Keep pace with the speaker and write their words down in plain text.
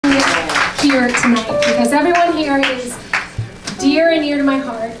here tonight because everyone here is dear and near to my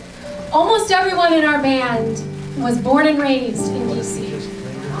heart. Almost everyone in our band was born and raised in DC.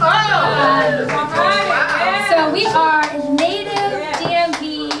 So we are native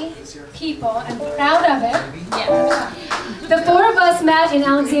DMV people and proud of it. The four of us met in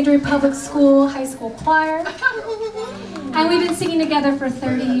Alexandria Public School High School Choir, and we've been singing together for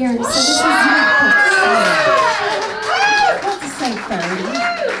 30 years. So this is to say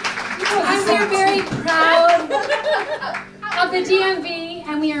 30. And we are very proud of the DMV,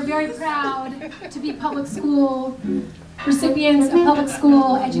 and we are very proud to be public school recipients of public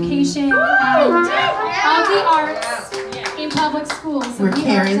school education and of the arts in public schools. So we're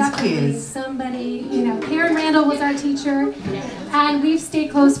Karen's kids. Somebody, you know, Karen Randall was our teacher, and we've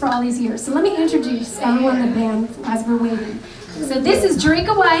stayed close for all these years. So let me introduce everyone in the band as we're waiting. So this is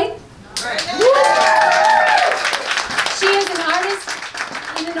Jerika White. She is an artist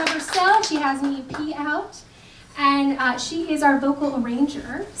in and of herself. She has an EP out. And she is our vocal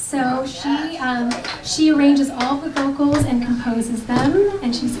arranger, so she arranges all the vocals and composes them,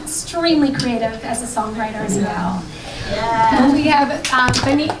 and she's extremely creative as a songwriter as well. Yeah. And we have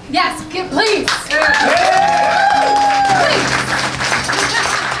Benita. Yes, please. Please.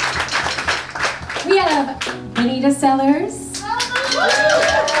 We have Benita Sellers,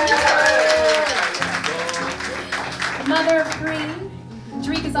 a mother of three.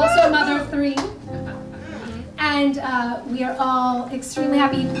 Drake is also a mother of three. And we are all extremely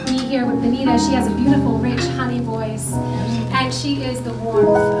happy to be here with Benita. She has a beautiful, rich, honey voice. And she is the warmth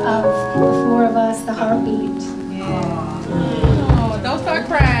of the four of us, the heartbeat. Yeah. Oh, don't start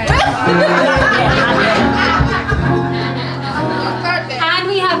crying. And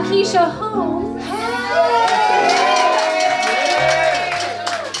we have Keisha Holmes.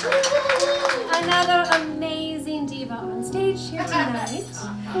 Another amazing diva on stage here tonight,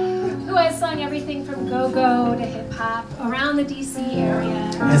 who has sung everything from go-go to hip-hop around the DC area.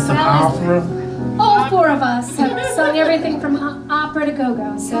 And some opera. All four of us have sung everything from opera to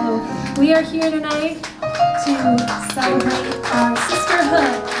go-go. So we are here tonight to celebrate our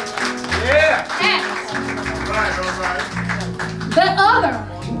sisterhood. Yeah! And the other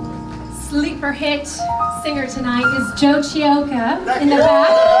sleeper hit singer tonight is Joe Chioka in the back.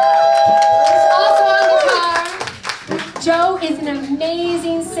 He's also on guitar. Joe is an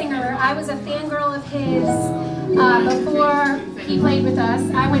amazing singer. I was a fangirl of his before he played with us.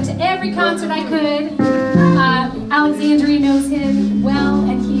 I went to every concert I could. Alexandria knows him well,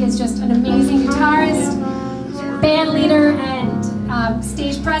 and he is just an amazing guitarist, band leader, and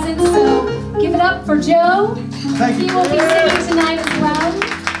stage presence. So give it up for Joe. He will be singing tonight as well.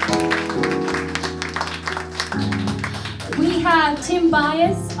 We have Tim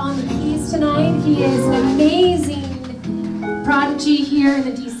Bias on the keys tonight. He is an amazing prodigy here in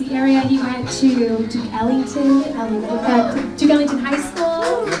the DC area. He went to Duke Ellington High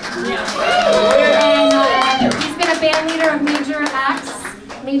School. And he's been a band leader of major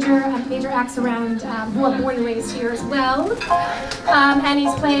acts around who are born and raised here as well. And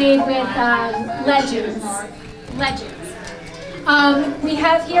he's played with legends. We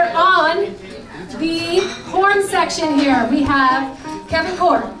have here on the horn section here, we have Kevin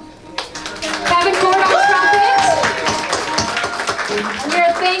Cord. Kevin Cord on trumpet. We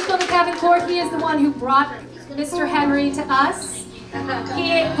are thankful to Kevin Cord. He is the one who brought Mr. Henry to us.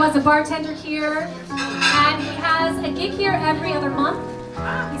 He was a bartender here, and he has a gig here every other month.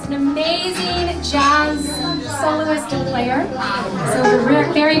 He's an amazing jazz soloist and player, so we're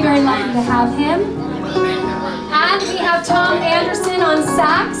very, very lucky to have him. And we have Tom Anderson on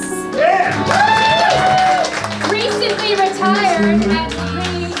sax. Recently retired and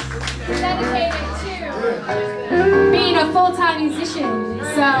really dedicated to being a full-time musician.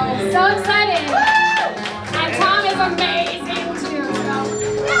 So excited. And Tom is amazing too. So,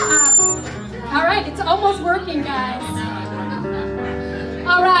 all right, it's almost working, guys.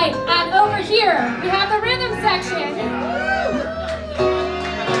 All right, and over here, we have the rhythm section.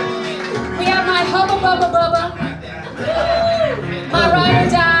 We have my Hubba Bubba Bubba, my ride or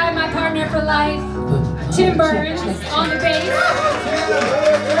die, my partner for life, Tim Burns on the bass.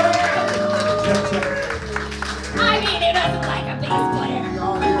 I mean, it doesn't like a bass player.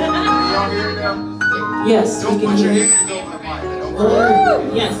 Yes, we can hear you.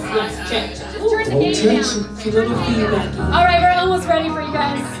 Yes, check. Just turn the game down. A little feedback. All right, we're almost ready for you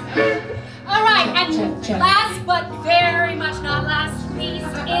guys. All right, and last but very much not last least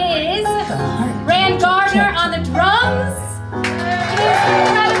is Rand Gardner on the drums. He is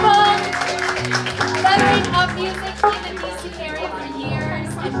incredible, veteran of music in the DC area for years,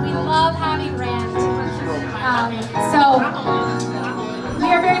 and we love having Rand. So we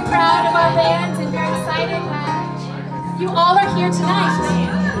are very proud of our bands and very excited that you all are here tonight.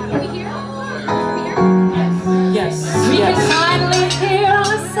 Can we hear? Can we hear? Yes. We Yes. can finally hear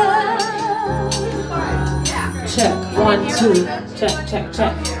ourselves. Check. 1, 2. Check, check,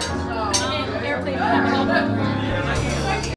 check. Airplane coming over.